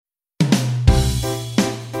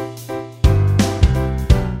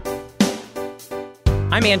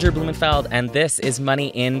I'm Andrew Blumenfeld, and this is Money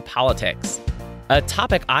in Politics. A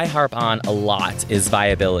topic I harp on a lot is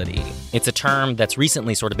viability. It's a term that's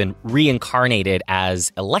recently sort of been reincarnated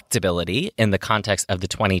as electability in the context of the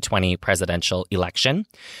 2020 presidential election.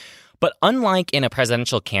 But unlike in a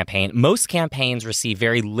presidential campaign, most campaigns receive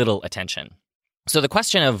very little attention. So the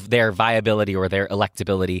question of their viability or their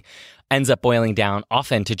electability ends up boiling down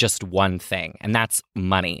often to just one thing, and that's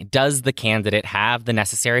money. Does the candidate have the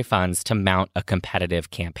necessary funds to mount a competitive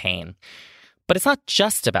campaign? But it's not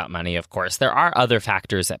just about money, of course. There are other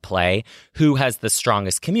factors at play. Who has the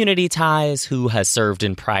strongest community ties? Who has served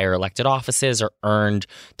in prior elected offices or earned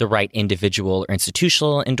the right individual or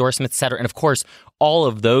institutional endorsements, et cetera? And of course, all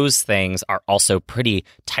of those things are also pretty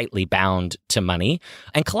tightly bound to money.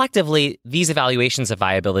 And collectively, these evaluations of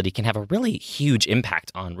viability can have a really huge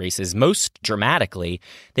impact on races. Most dramatically,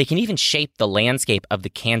 they can even shape the landscape of the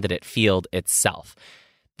candidate field itself.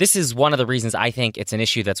 This is one of the reasons I think it's an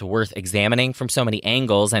issue that's worth examining from so many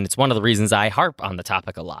angles, and it's one of the reasons I harp on the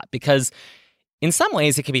topic a lot, because in some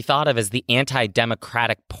ways it can be thought of as the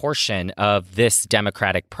anti-democratic portion of this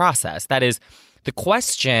democratic process. That is, the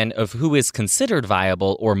question of who is considered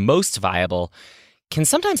viable or most viable can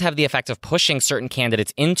sometimes have the effect of pushing certain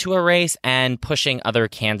candidates into a race and pushing other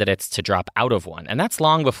candidates to drop out of one. And that's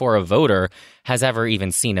long before a voter has ever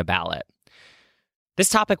even seen a ballot. This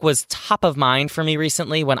topic was top of mind for me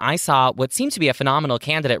recently when I saw what seemed to be a phenomenal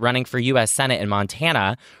candidate running for U.S. Senate in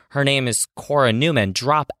Montana. Her name is Cora Neumann,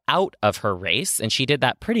 drop out of her race, and she did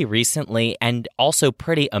that pretty recently and also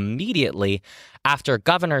pretty immediately after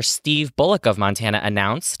Governor Steve Bullock of Montana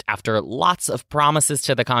announced, after lots of promises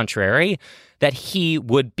to the contrary, that he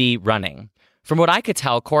would be running. From what I could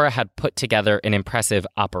tell, Cora had put together an impressive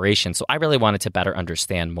operation, so I really wanted to better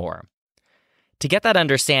understand more. To get that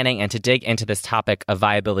understanding and to dig into this topic of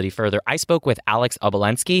viability further, I spoke with Alex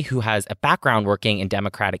Obolensky, who has a background working in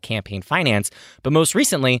Democratic campaign finance, but most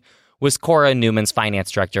recently was Cora Neumann's finance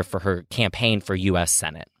director for her campaign for U.S.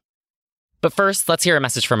 Senate. But first, let's hear a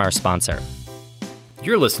message from our sponsor.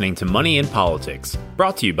 You're listening to Money in Politics,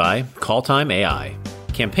 brought to you by Call Time AI.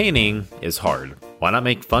 Campaigning is hard. Why not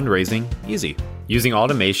make fundraising easy? Using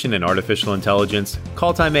automation and artificial intelligence,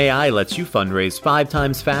 Call Time AI lets you fundraise 5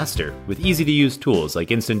 times faster with easy-to-use tools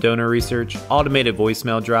like instant donor research, automated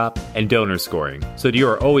voicemail drop, and donor scoring, so that you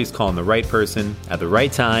are always calling the right person at the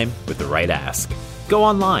right time with the right ask. Go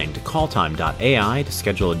online to calltime.ai to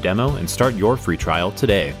schedule a demo and start your free trial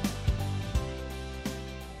today.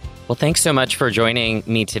 Well, thanks so much for joining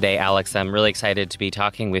me today, Alex. I'm really excited to be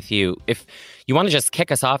talking with you. If you want to just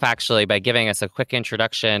kick us off, actually, by giving us a quick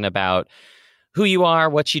introduction about who you are,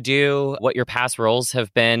 what you do, what your past roles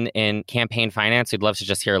have been in campaign finance. We'd love to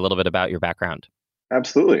just hear a little bit about your background.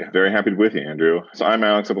 Absolutely. Very happy to be with you, Andrew. So I'm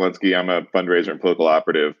Alex Obolensky. I'm a fundraiser and political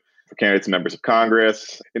operative for candidates and members of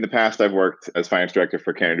Congress. In the past, I've worked as finance director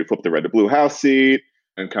for a candidate who flipped the red to blue House seat,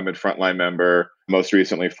 an incumbent frontline member, most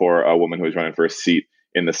recently for a woman who was running for a seat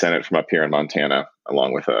in the Senate from up here in Montana,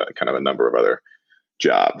 along with a number of other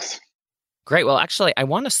jobs. Great. Well, actually, I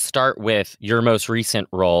want to start with your most recent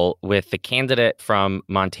role with the candidate from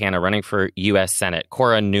Montana running for U.S. Senate,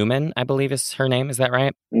 Cora Neumann, I believe is her name. Is that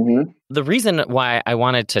right? Mm-hmm. The reason why I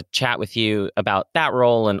wanted to chat with you about that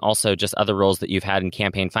role and also just other roles that you've had in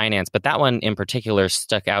campaign finance, but that one in particular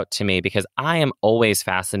stuck out to me because I am always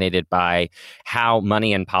fascinated by how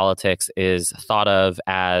money in politics is thought of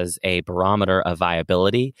as a barometer of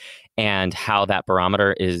viability and how that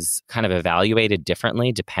barometer is kind of evaluated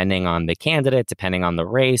differently depending on the candidate, depending on the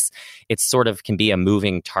race. It sort of can be a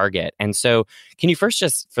moving target. And so can you first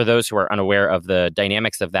just, for those who are unaware of the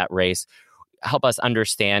dynamics of that race, help us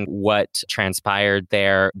understand what transpired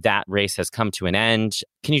there? That race has come to an end.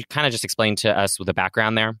 Can you kind of just explain to us the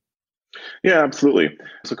background there? Yeah, absolutely.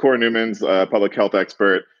 So Cora Neumann's a public health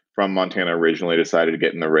expert from Montana, originally decided to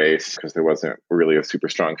get in the race because there wasn't really a super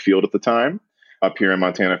strong field at the time. Up here in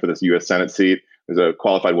Montana for this U.S. Senate seat, there's a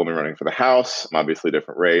qualified woman running for the House, obviously a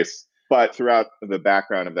different race. But throughout the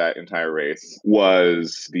background of that entire race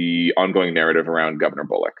was the ongoing narrative around Governor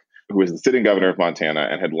Bullock, who was the sitting governor of Montana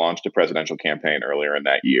and had launched a presidential campaign earlier in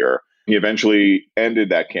that year. He eventually ended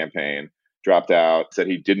that campaign, dropped out, said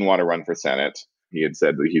he didn't want to run for Senate. He had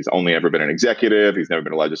said that he's only ever been an executive. He's never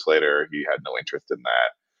been a legislator. He had no interest in that.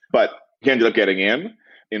 But he ended up getting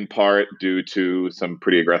in part due to some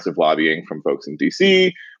pretty aggressive lobbying from folks in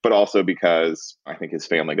D.C., but also because I think his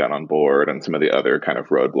family got on board and some of the other kind of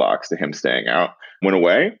roadblocks to him staying out went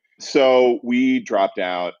away. So we dropped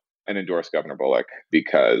out and endorsed Governor Bullock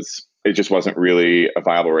because it just wasn't really a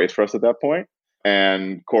viable race for us at that point.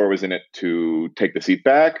 And Cora was in it to take the seat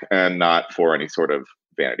back and not for any sort of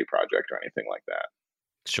vanity project or anything like that.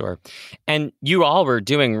 Sure. And you all were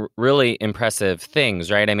doing really impressive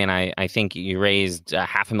things, right? I mean, I think you raised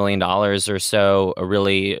 $500,000 or so, a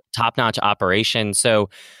really top-notch operation. So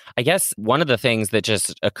I guess one of the things that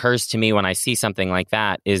just occurs to me when I see something like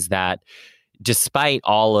that is that despite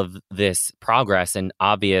all of this progress and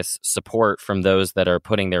obvious support from those that are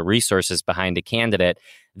putting their resources behind a candidate,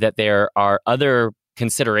 that there are other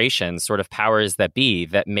considerations, sort of powers that be,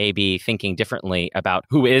 that may be thinking differently about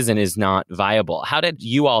who is and is not viable. How did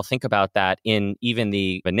you all think about that in even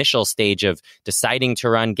the initial stage of deciding to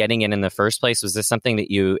run, getting in the first place? Was this something that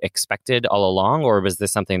you expected all along, or was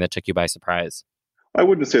this something that took you by surprise? I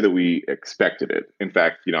wouldn't say that we expected it. In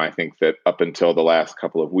fact, I think that up until the last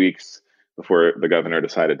couple of weeks before the governor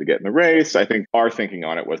decided to get in the race, I think our thinking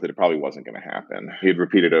on it was that it probably wasn't going to happen. He had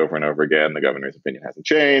repeated over and over again, the governor's opinion hasn't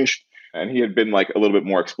changed. And he had been like a little bit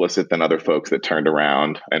more explicit than other folks that turned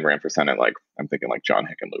around and ran for Senate. Like I'm thinking like John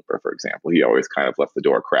Hickenlooper, for example. He always kind of left the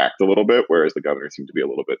door cracked a little bit, whereas the governor seemed to be a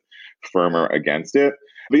little bit firmer against it.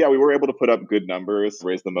 But yeah, we were able to put up good numbers,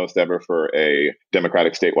 raise the most ever for a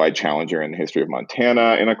Democratic statewide challenger in the history of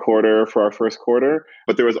Montana in a quarter for our first quarter.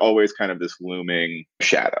 But there was always kind of this looming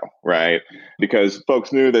shadow, right? Because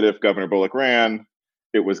folks knew that if Governor Bullock ran,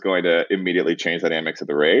 it was going to immediately change the dynamics of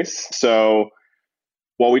the race. So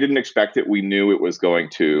while we didn't expect it, we knew it was going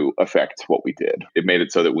to affect what we did. It made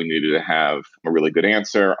it so that we needed to have a really good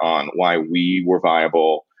answer on why we were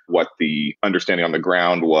viable, what the understanding on the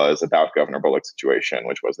ground was about Governor Bullock's situation,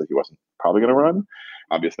 which was that he wasn't probably going to run.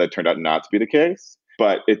 Obviously, that turned out not to be the case,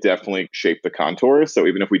 but it definitely shaped the contours. So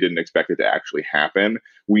even if we didn't expect it to actually happen,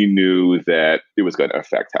 we knew that it was going to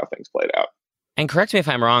affect how things played out. And correct me if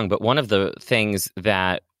I'm wrong, but one of the things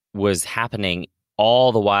that was happening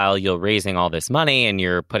all the while you're raising all this money and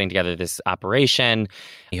you're putting together this operation,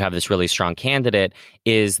 you have this really strong candidate,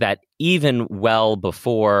 is that even well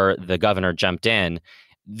before the governor jumped in,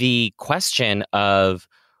 the question of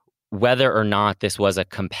whether or not this was a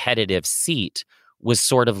competitive seat was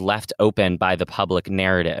sort of left open by the public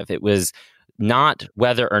narrative. It was not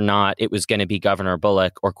whether or not it was going to be Governor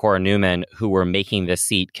Bullock or Cora Neumann who were making this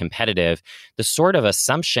seat competitive. The sort of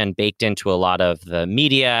assumption baked into a lot of the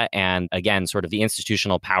media and, again, sort of the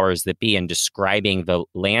institutional powers that be in describing the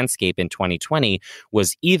landscape in 2020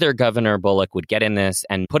 was either Governor Bullock would get in this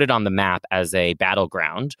and put it on the map as a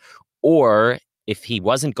battleground, or if he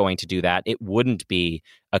wasn't going to do that, it wouldn't be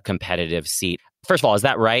a competitive seat. First of all, is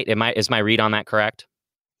that right? Is my read on that correct?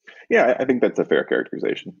 Yeah, I think that's a fair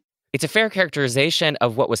characterization. It's a fair characterization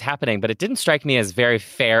of what was happening, but it didn't strike me as very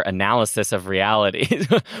fair analysis of reality.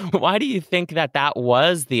 Why do you think that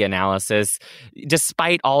was the analysis,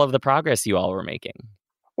 despite all of the progress you all were making?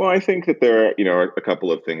 Well, I think that there are, a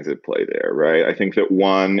couple of things at play there, right? I think that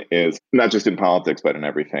one is not just in politics, but in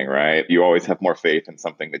everything, right? You always have more faith in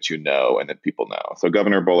something that you know and that people know. So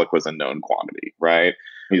Governor Bullock was a known quantity, right?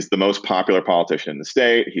 He's the most popular politician in the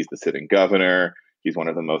state. He's the sitting governor. He's one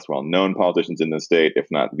of the most well-known politicians in the state, if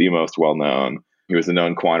not the most well-known. He was a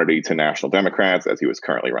known quantity to national Democrats as he was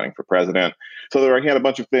currently running for president. So he had a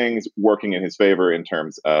bunch of things working in his favor in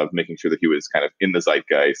terms of making sure that he was kind of in the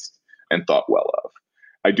zeitgeist and thought well of.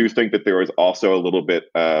 I do think that there was also a little bit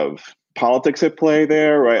of politics at play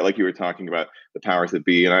there, right? Like you were talking about the powers that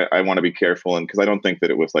be. And I want to be careful, and because I don't think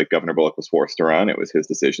that it was like Governor Bullock was forced to run. It was his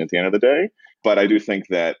decision at the end of the day. But I do think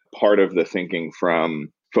that part of the thinking from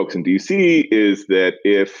folks in DC is that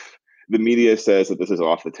if the media says that this is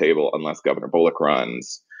off the table unless Governor Bullock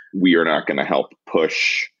runs, we are not going to help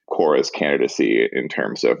push Cora's candidacy in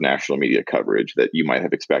terms of national media coverage that you might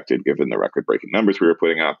have expected given the record-breaking numbers we were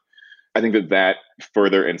putting up. I think that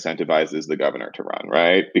further incentivizes the governor to run,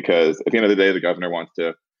 right? Because at the end of the day, the governor wants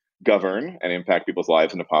to govern and impact people's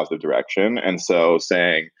lives in a positive direction. And so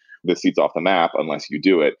saying this seat's off the map unless you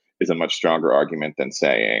do it is a much stronger argument than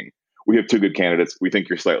saying, we have two good candidates. We think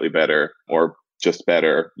you're slightly better or just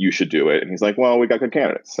better. You should do it. And he's like, well, we got good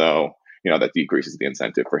candidates. So, that decreases the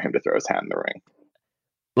incentive for him to throw his hat in the ring.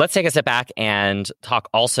 Let's take a step back and talk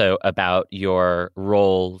also about your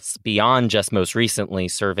roles beyond just most recently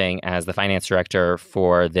serving as the finance director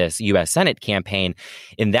for this U.S. Senate campaign.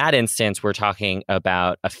 In that instance, we're talking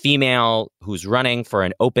about a female who's running for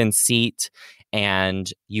an open seat. And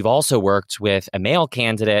you've also worked with a male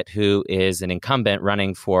candidate who is an incumbent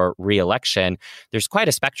running for re-election. There's quite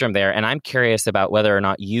a spectrum there. And I'm curious about whether or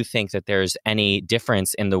not you think that there's any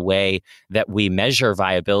difference in the way that we measure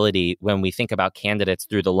viability when we think about candidates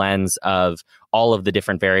through the lens of all of the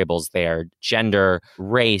different variables there: gender,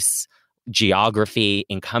 race, geography,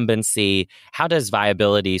 incumbency. How does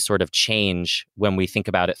viability sort of change when we think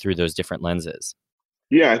about it through those different lenses?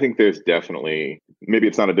 Yeah, I think there's definitely, maybe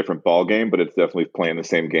it's not a different ball game, but it's definitely playing the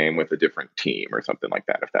same game with a different team or something like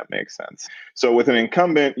that, if that makes sense. So with an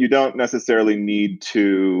incumbent, you don't necessarily need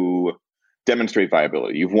to demonstrate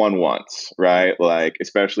viability. You've won once, right? Like,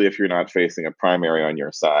 especially if you're not facing a primary on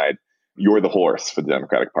your side, you're the horse for the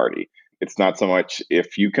Democratic Party. It's not so much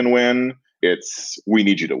if you can win, it's we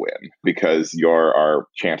need you to win because you're our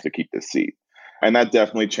chance to keep this seat. And that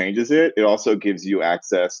definitely changes it. It also gives you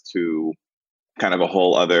access to kind of a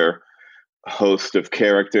whole other host of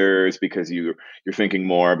characters because you're thinking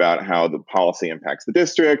more about how the policy impacts the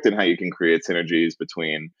district and how you can create synergies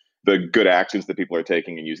between the good actions that people are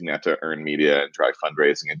taking and using that to earn media and drive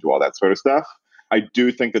fundraising and do all that sort of stuff. I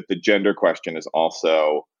do think that the gender question is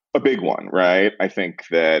also a big one, right? I think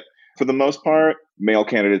that for the most part, male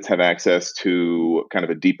candidates have access to kind of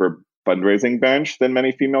a deeper fundraising bench than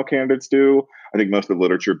many female candidates do. I think most of the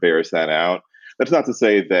literature bears that out. That's not to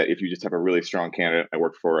say that if you just have a really strong candidate, I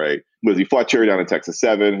worked for a Lizzie Fletcher down in Texas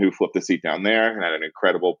 7 who flipped the seat down there and had an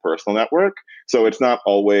incredible personal network. So it's not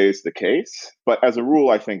always the case. But as a rule,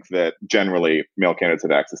 I think that generally male candidates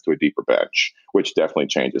have access to a deeper bench, which definitely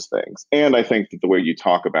changes things. And I think that the way you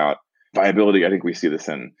talk about viability, I think we see this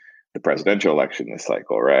in the presidential election this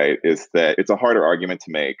cycle, right? Is that it's a harder argument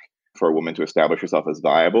to make for a woman to establish herself as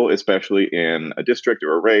viable, especially in a district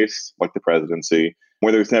or a race like the presidency,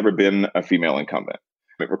 where there's never been a female incumbent.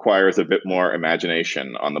 It requires a bit more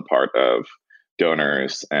imagination on the part of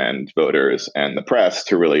donors and voters and the press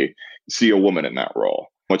to really see a woman in that role,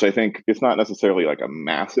 which I think is not necessarily like a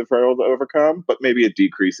massive hurdle to overcome, but maybe it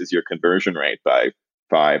decreases your conversion rate by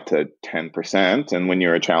 5 to 10%. And when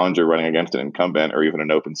you're a challenger running against an incumbent or even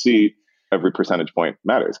an open seat, every percentage point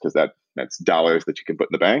matters because that's dollars that you can put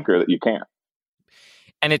in the bank or that you can't.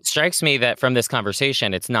 And it strikes me that from this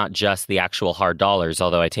conversation, it's not just the actual hard dollars,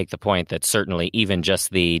 although I take the point that certainly even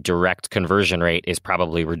just the direct conversion rate is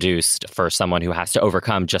probably reduced for someone who has to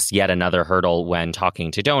overcome just yet another hurdle when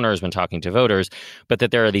talking to donors, when talking to voters, but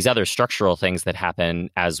that there are these other structural things that happen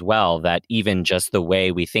as well, that even just the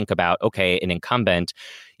way we think about, okay, an incumbent,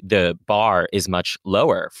 the bar is much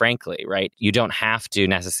lower, frankly, right? You don't have to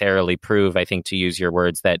necessarily prove, I think, to use your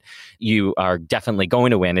words, that you are definitely going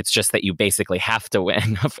to win. It's just that you basically have to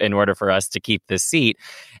win in order for us to keep this seat.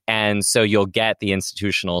 And so you'll get the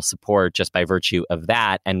institutional support just by virtue of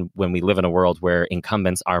that. And when we live in a world where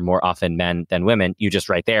incumbents are more often men than women, you just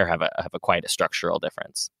right there have a quite a structural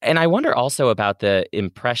difference. And I wonder also about the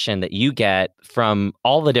impression that you get from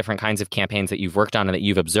all the different kinds of campaigns that you've worked on and that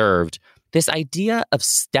you've observed. This idea of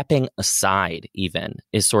stepping aside even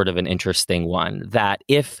is sort of an interesting one, that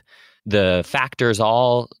if the factors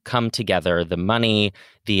all come together, the money,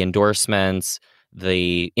 the endorsements,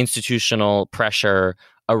 the institutional pressure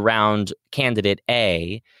around candidate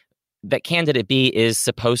A, that candidate B is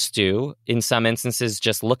supposed to, in some instances,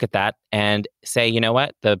 just look at that and say, you know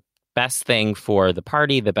what, the best thing for the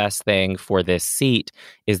party, the best thing for this seat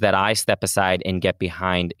is that I step aside and get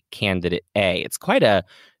behind candidate A. It's quite a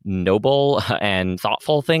noble and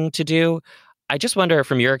thoughtful thing to do. I just wonder,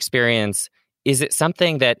 from your experience, is it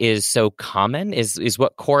something that is so common? Is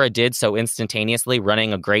what Cora did so instantaneously,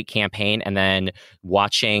 running a great campaign and then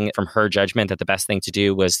watching from her judgment that the best thing to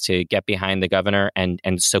do was to get behind the governor and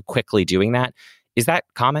so quickly doing that? Is that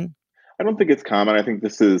common? I don't think it's common. I think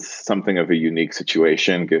this is something of a unique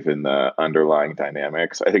situation given the underlying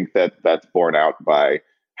dynamics. I think that that's borne out by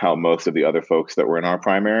how most of the other folks that were in our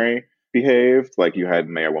primary behaved. Like you had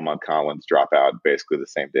Mayor Wilmot Collins drop out basically the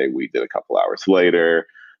same day we did, a couple hours later.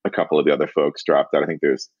 A couple of the other folks dropped out. I think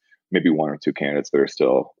there's maybe one or two candidates that are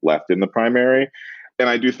still left in the primary. And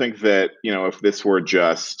I do think that, if this were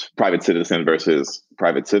just private citizen versus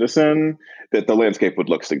private citizen, that the landscape would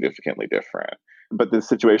look significantly different. But the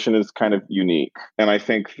situation is kind of unique. And I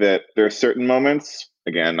think that there are certain moments,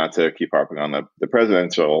 again, not to keep harping on the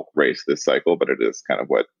presidential race this cycle, but it is kind of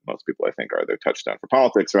what most people, I think, are their touchstone for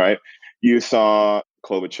politics, right? You saw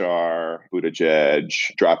Klobuchar, Buttigieg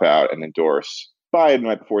drop out and endorse Biden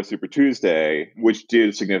right before Super Tuesday, which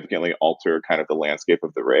did significantly alter kind of the landscape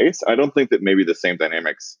of the race. I don't think that maybe the same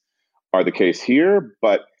dynamics are the case here,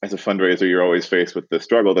 but as a fundraiser, you're always faced with the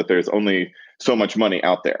struggle that there's only so much money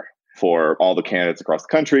out there for all the candidates across the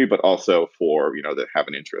country, but also for, that have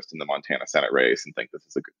an interest in the Montana Senate race and think this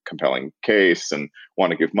is a compelling case and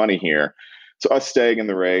want to give money here. So us staying in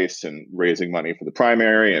the race and raising money for the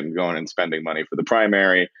primary and going and spending money for the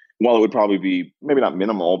primary, while it would probably be maybe not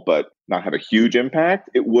minimal, but not have a huge impact,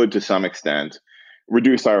 it would to some extent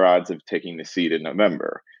reduce our odds of taking the seat in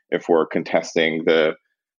November if we're contesting the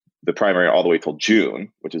primary all the way till June,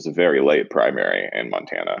 which is a very late primary in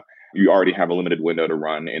Montana. You already have a limited window to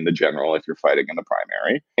run in the general if you're fighting in the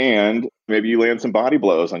primary. And maybe you land some body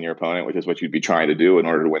blows on your opponent, which is what you'd be trying to do in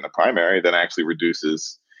order to win the primary, that actually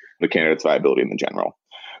reduces the candidate's viability in the general.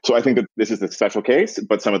 So I think that this is a special case,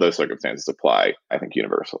 but some of those circumstances apply, I think,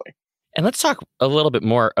 universally. And let's talk a little bit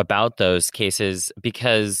more about those cases,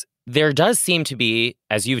 because there does seem to be,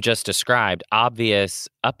 as you've just described, obvious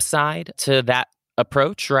upside to that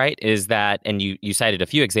approach, right? Is that, and you cited a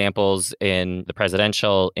few examples in the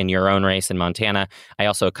presidential, in your own race in Montana. I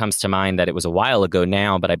also, it comes to mind that it was a while ago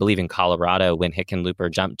now, but I believe in Colorado when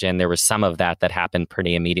Hickenlooper jumped in, there was some of that happened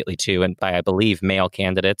pretty immediately too. And by, I believe, male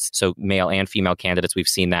candidates, so male and female candidates, we've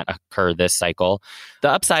seen that occur this cycle. The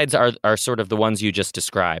upsides are sort of the ones you just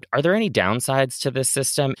described. Are there any downsides to this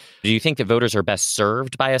system? Do you think that voters are best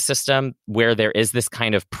served by a system where there is this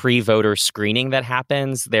kind of pre-voter screening that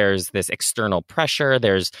happens? There's this external pressure,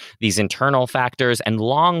 there's these internal factors, and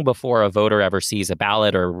long before a voter ever sees a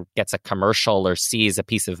ballot or gets a commercial or sees a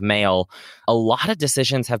piece of mail, a lot of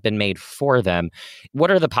decisions have been made for them. What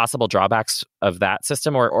are the possible drawbacks of that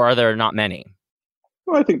system, or are there not many?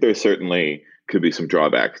 Well, I think there certainly could be some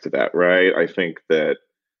drawbacks to that, right? I think that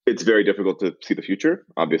it's very difficult to see the future.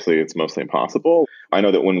 Obviously, it's mostly impossible. I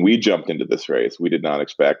know that when we jumped into this race, we did not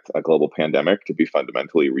expect a global pandemic to be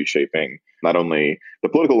fundamentally reshaping not only the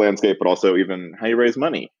political landscape, but also even how you raise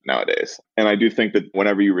money nowadays. And I do think that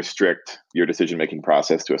whenever you restrict your decision-making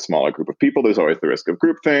process to a smaller group of people, there's always the risk of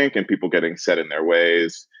groupthink and people getting set in their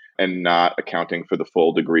ways and not accounting for the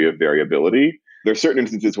full degree of variability. There are certain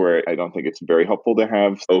instances where I don't think it's very helpful to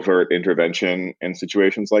have overt intervention in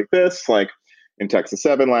situations like this. Like in Texas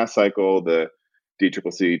 7 last cycle, the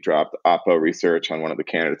DCCC dropped Oppo research on one of the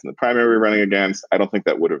candidates in the primary we're running against. I don't think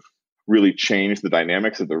that would have really changed the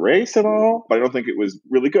dynamics of the race at all, but I don't think it was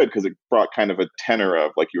really good because it brought kind of a tenor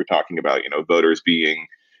of, like you were talking about, voters being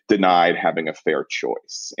denied having a fair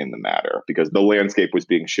choice in the matter because the landscape was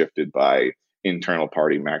being shifted by internal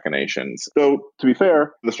party machinations. So to be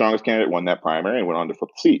fair, the strongest candidate won that primary and went on to flip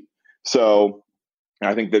the seat. So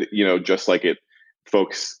I think that, just like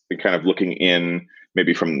folks kind of looking in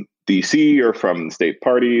maybe from DC or from state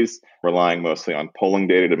parties, relying mostly on polling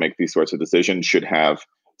data to make these sorts of decisions should have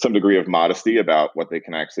some degree of modesty about what they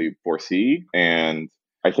can actually foresee. And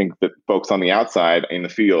I think that folks on the outside in the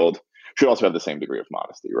field should also have the same degree of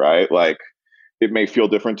modesty, right? Like, it may feel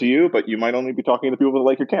different to you, but you might only be talking to people that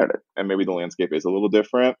like your candidate. And maybe the landscape is a little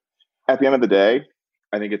different. At the end of the day,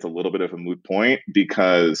 I think it's a little bit of a moot point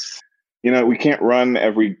because, we can't run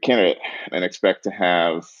every candidate and expect to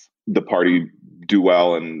have the party do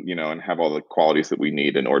well and, and have all the qualities that we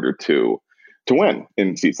need in order to win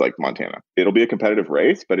in seats like Montana. It'll be a competitive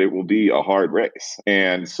race, but it will be a hard race.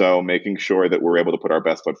 And so making sure that we're able to put our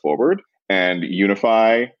best foot forward and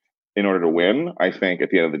unify in order to win, I think at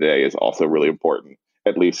the end of the day is also really important,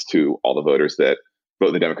 at least to all the voters that vote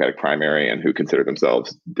in the Democratic primary and who consider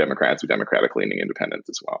themselves Democrats or Democratic-leaning independents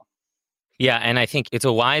as well. Yeah, and I think it's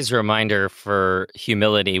a wise reminder for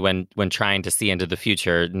humility when trying to see into the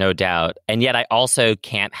future, no doubt. And yet I also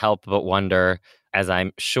can't help but wonder, as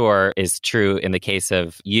I'm sure is true in the case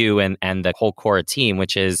of you and the whole Cora team,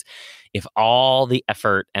 which is if all the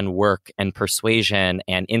effort and work and persuasion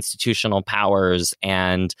and institutional powers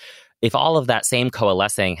and if all of that same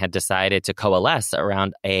coalescing had decided to coalesce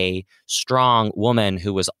around a strong woman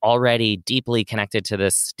who was already deeply connected to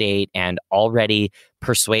this state and already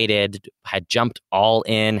persuaded, had jumped all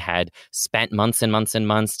in, had spent months and months and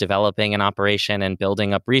months developing an operation and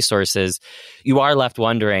building up resources, you are left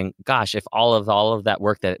wondering, gosh, if all of that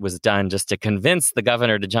work that was done just to convince the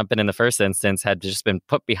governor to jump in the first instance had just been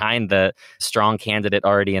put behind the strong candidate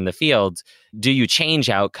already in the field, do you change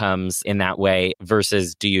outcomes in that way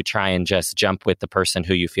versus do you try and just jump with the person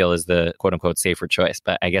who you feel is the quote unquote safer choice?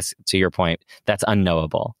 But I guess to your point, that's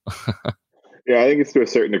unknowable. Yeah, I think it's to a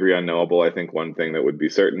certain degree unknowable. I think one thing that would be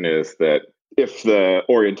certain is that if the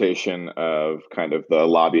orientation of kind of the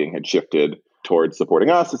lobbying had shifted towards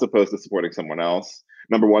supporting us as opposed to supporting someone else,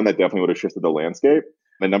 number one, that definitely would have shifted the landscape.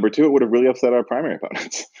 And number two, it would have really upset our primary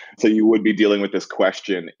opponents. So you would be dealing with this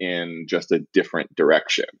question in just a different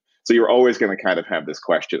direction. So you're always going to kind of have this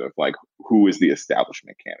question of like, who is the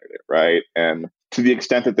establishment candidate, right? And to the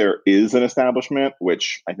extent that there is an establishment,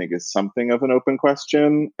 which I think is something of an open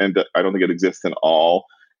question, and I don't think it exists in all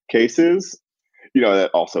cases,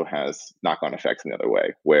 that also has knock-on effects in the other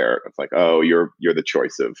way, where it's like, oh, you're the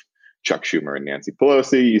choice of Chuck Schumer and Nancy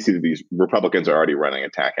Pelosi. You see that these Republicans are already running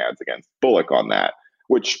attack ads against Bullock on that,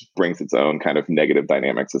 which brings its own kind of negative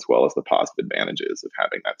dynamics as well as the positive advantages of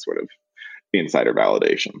having that sort of insider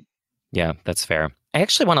validation. Yeah, that's fair. I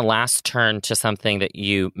actually want to last turn to something that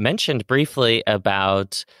you mentioned briefly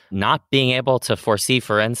about not being able to foresee,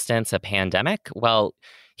 for instance, a pandemic. Well,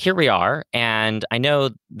 here we are. And I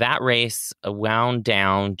know that race wound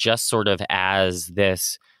down just sort of as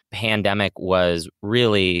this pandemic was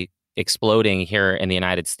really exploding here in the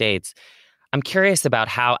United States. I'm curious about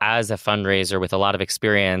how, as a fundraiser with a lot of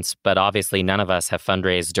experience, but obviously none of us have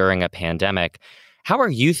fundraised during a pandemic, how are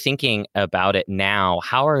you thinking about it now?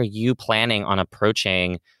 How are you planning on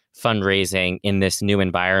approaching fundraising in this new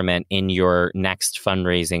environment in your next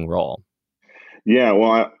fundraising role? Yeah,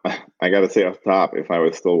 well, I got to say off the top, if I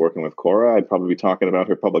was still working with Cora, I'd probably be talking about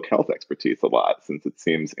her public health expertise a lot, since it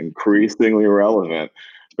seems increasingly relevant,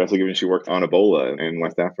 especially given she worked on Ebola in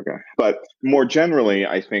West Africa. But more generally,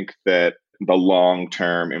 I think that the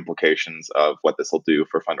long-term implications of what this will do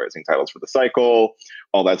for fundraising titles for the cycle,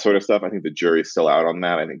 all that sort of stuff, I think the jury's still out on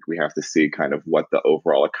that. I think we have to see kind of what the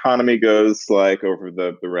overall economy goes like over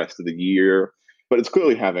the rest of the year. But it's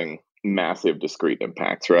clearly having massive discrete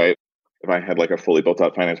impacts, right? If I had like a fully built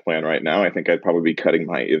out finance plan right now, I think I'd probably be cutting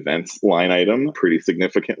my events line item pretty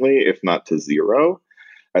significantly, if not to zero.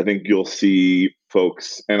 I think you'll see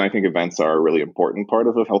folks, and I think events are a really important part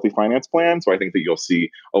of a healthy finance plan. So I think that you'll see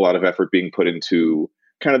a lot of effort being put into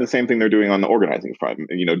kind of the same thing they're doing on the organizing front,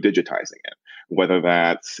 digitizing it, whether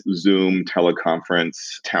that's Zoom, teleconference,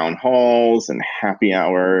 town halls, and happy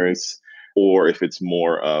hours, or if it's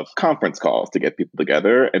more of conference calls to get people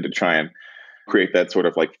together and to try and create that sort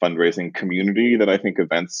of like fundraising community that I think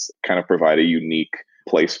events kind of provide a unique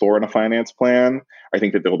place for in a finance plan. I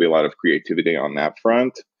think that there will be a lot of creativity on that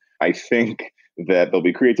front. I think that there'll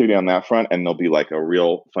be creativity on that front, and there'll be like a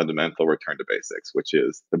real fundamental return to basics, which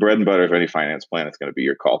is the bread and butter of any finance plan. It's going to be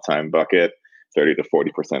your call time bucket. 30 to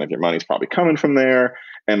 40% of your money is probably coming from there.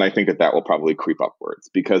 And I think that that will probably creep upwards,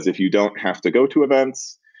 because if you don't have to go to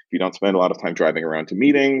events, if you don't spend a lot of time driving around to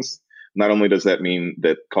meetings, not only does that mean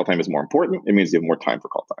that call time is more important, it means you have more time for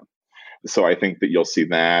call time. So I think that you'll see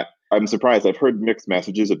that. I'm surprised. I've heard mixed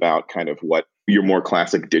messages about kind of what your more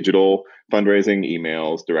classic digital fundraising,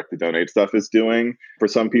 emails, direct to donate stuff is doing. For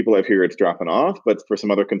some people, I hear it's dropping off, but for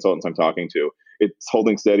some other consultants I'm talking to, it's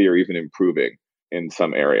holding steady or even improving in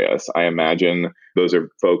some areas. I imagine those are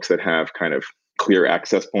folks that have kind of clear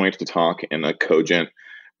access points to talk in a cogent,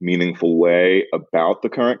 meaningful way about the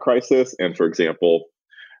current crisis. And for example,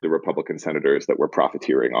 the Republican senators that were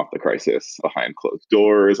profiteering off the crisis behind closed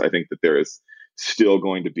doors. I think that there is still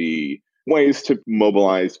going to be ways to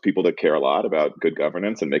mobilize people that care a lot about good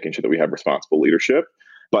governance and making sure that we have responsible leadership.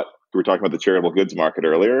 But we were talking about the charitable goods market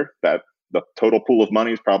earlier, that the total pool of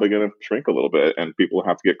money is probably going to shrink a little bit, and people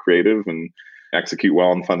have to get creative and execute well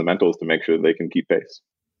on fundamentals to make sure that they can keep pace.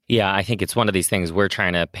 Yeah, I think it's one of these things we're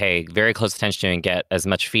trying to pay very close attention to and get as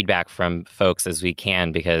much feedback from folks as we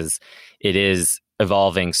can, because it is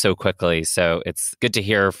evolving so quickly. So it's good to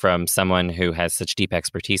hear from someone who has such deep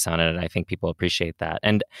expertise on it. And I think people appreciate that.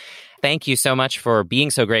 And thank you so much for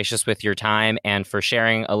being so gracious with your time and for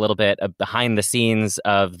sharing a little bit of behind the scenes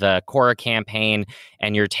of the Cora campaign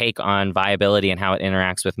and your take on viability and how it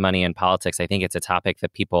interacts with money and politics. I think it's a topic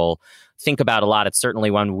that people think about a lot. It's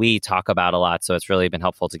certainly one we talk about a lot. So it's really been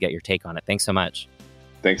helpful to get your take on it. Thanks so much.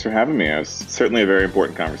 Thanks for having me. It was certainly a very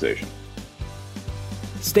important conversation.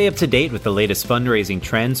 Stay up to date with the latest fundraising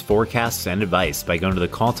trends, forecasts, and advice by going to the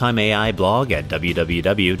Call Time AI blog at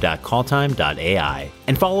www.calltime.ai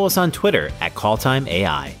and follow us on Twitter at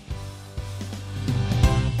CallTimeAI.